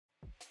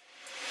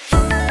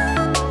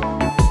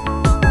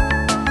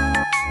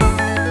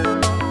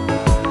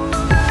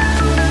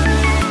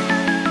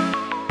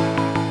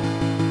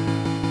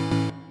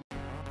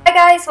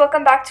guys,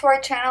 welcome back to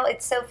our channel.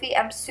 It's Sophie.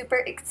 I'm super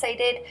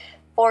excited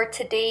for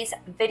today's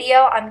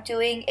video. I'm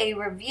doing a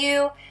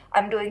review,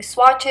 I'm doing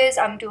swatches,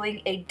 I'm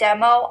doing a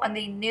demo on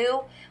the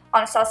new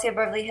Anastasia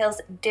Beverly Hills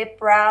Dip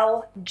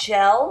Brow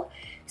Gel.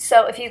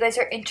 So if you guys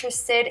are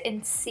interested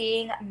in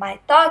seeing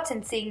my thoughts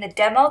and seeing the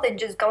demo, then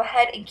just go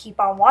ahead and keep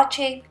on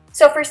watching.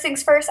 So first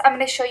things first, I'm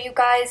going to show you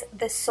guys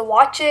the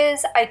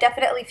swatches. I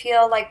definitely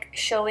feel like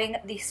showing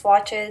the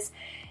swatches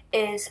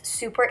is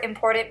super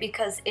important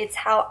because it's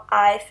how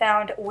I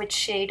found which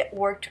shade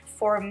worked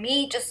for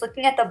me. Just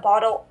looking at the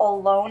bottle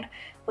alone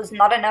was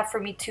not enough for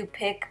me to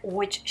pick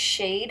which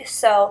shade,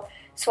 so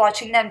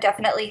swatching them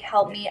definitely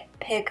helped me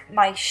pick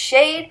my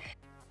shade.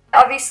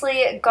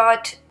 Obviously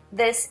got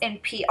this in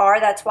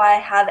PR, that's why I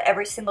have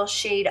every single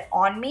shade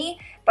on me,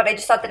 but I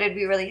just thought that it'd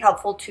be really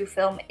helpful to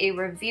film a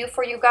review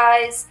for you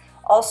guys.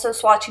 Also,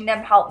 swatching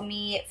them helped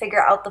me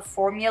figure out the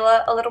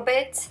formula a little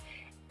bit,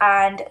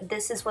 and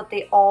this is what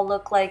they all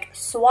look like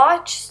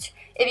swatched.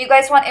 If you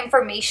guys want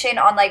information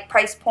on like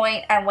price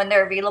point and when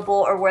they're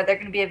available or where they're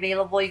going to be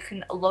available, you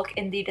can look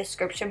in the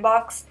description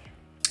box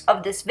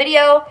of this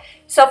video.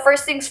 So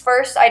first things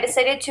first, I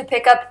decided to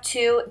pick up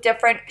two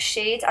different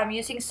shades. I'm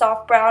using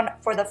soft brown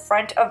for the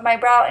front of my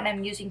brow and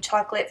I'm using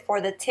chocolate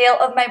for the tail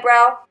of my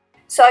brow.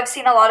 So I've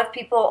seen a lot of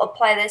people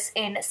apply this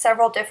in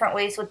several different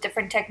ways with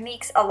different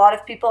techniques. A lot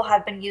of people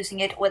have been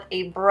using it with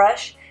a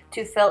brush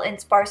to fill in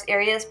sparse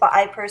areas, but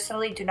I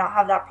personally do not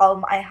have that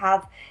problem. I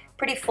have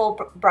pretty full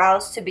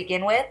brows to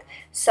begin with,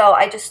 so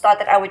I just thought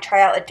that I would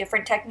try out a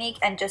different technique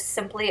and just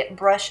simply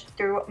brush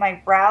through my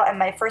brow. And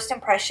my first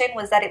impression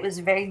was that it was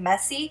very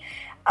messy,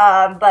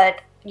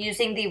 but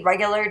using the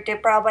regular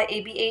Dip Brow by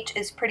ABH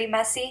is pretty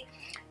messy.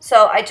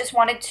 So I just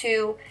wanted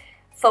to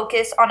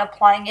focus on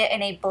applying it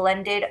in a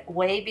blended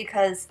way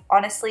because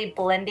honestly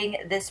blending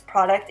this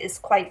product is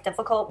quite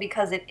difficult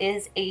because it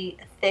is a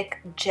thick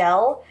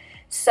gel.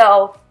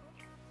 So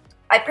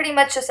I pretty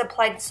much just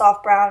applied the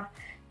soft brown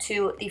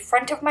to the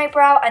front of my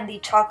brow and the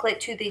chocolate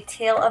to the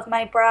tail of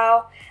my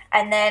brow,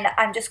 and then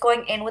I'm just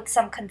going in with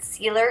some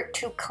concealer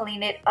to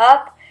clean it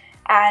up.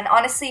 And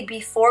honestly,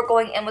 before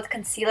going in with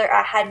concealer,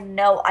 I had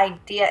no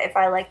idea if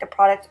I liked the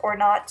product or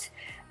not,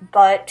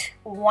 but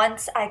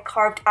once I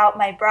carved out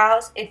my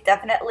brows, it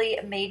definitely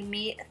made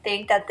me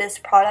think that this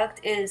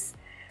product is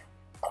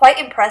quite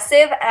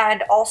impressive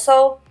and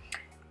also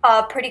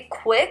pretty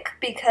quick,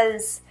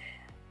 because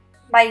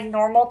my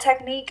normal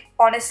technique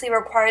honestly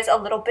requires a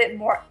little bit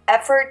more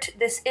effort.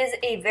 This is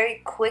a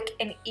very quick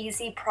and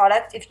easy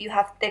product if you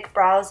have thick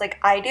brows like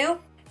I do.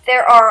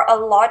 There are a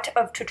lot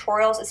of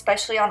tutorials,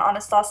 especially on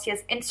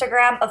Anastasia's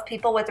Instagram, of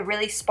people with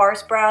really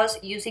sparse brows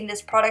using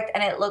this product,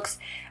 and it looks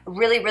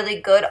really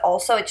good.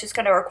 Also, it's just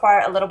going to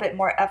require a little bit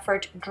more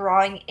effort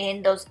drawing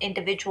in those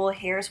individual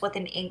hairs with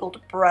an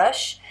angled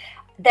brush.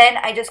 Then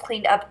I just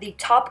cleaned up the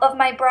top of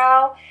my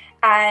brow,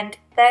 and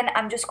then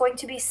I'm just going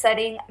to be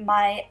setting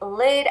my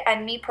lid.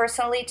 And me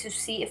personally, to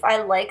see if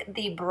I like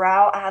the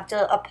brow, I have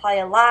to apply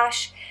a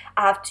lash.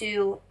 I have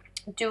to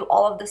do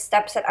all of the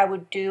steps that I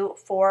would do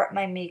for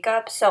my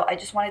makeup. So I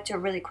just wanted to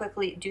really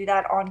quickly do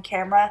that on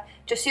camera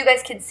just so you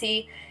guys can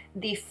see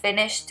the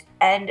finished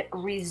end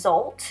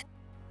result.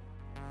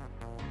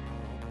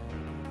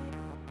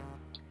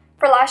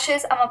 For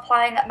lashes, I'm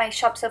applying my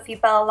Shop Sophie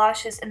Bella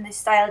lashes in the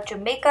style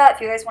Jamaica.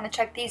 If you guys want to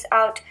check these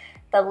out,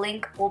 the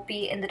link will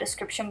be in the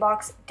description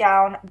box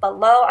down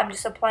below. I'm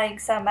just applying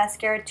some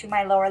mascara to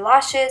my lower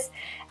lashes,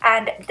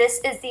 and this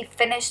is the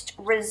finished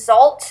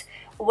result.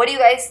 What do you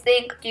guys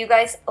think? Do you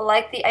guys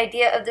like the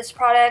idea of this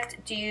product?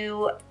 Do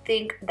you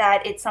think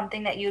that it's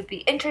something that you'd be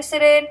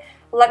interested in?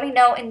 Let me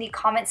know in the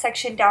comment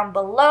section down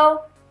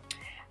below.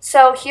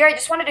 So here I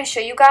just wanted to show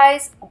you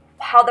guys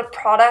how the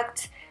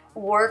product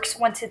works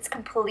once it's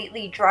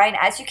completely dry, and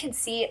as you can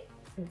see,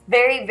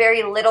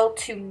 very little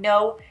to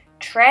no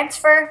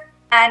transfer.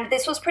 And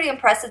this was pretty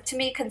impressive to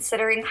me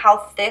considering how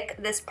thick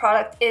this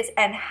product is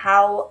and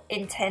how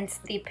intense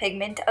the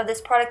pigment of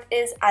this product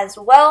is as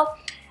well.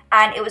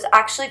 And it was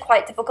actually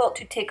quite difficult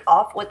to take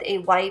off with a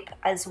wipe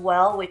as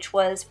well, which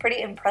was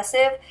pretty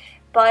impressive.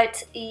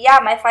 But yeah,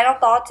 my final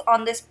thoughts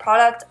on this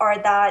product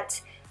are that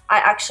I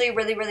actually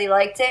really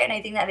liked it, and I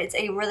think that it's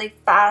a really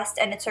fast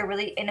and it's a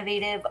really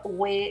innovative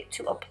way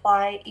to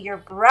apply your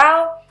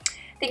brow.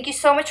 Thank you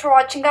so much for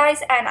watching,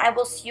 guys, and I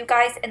will see you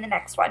guys in the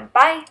next one.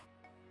 Bye!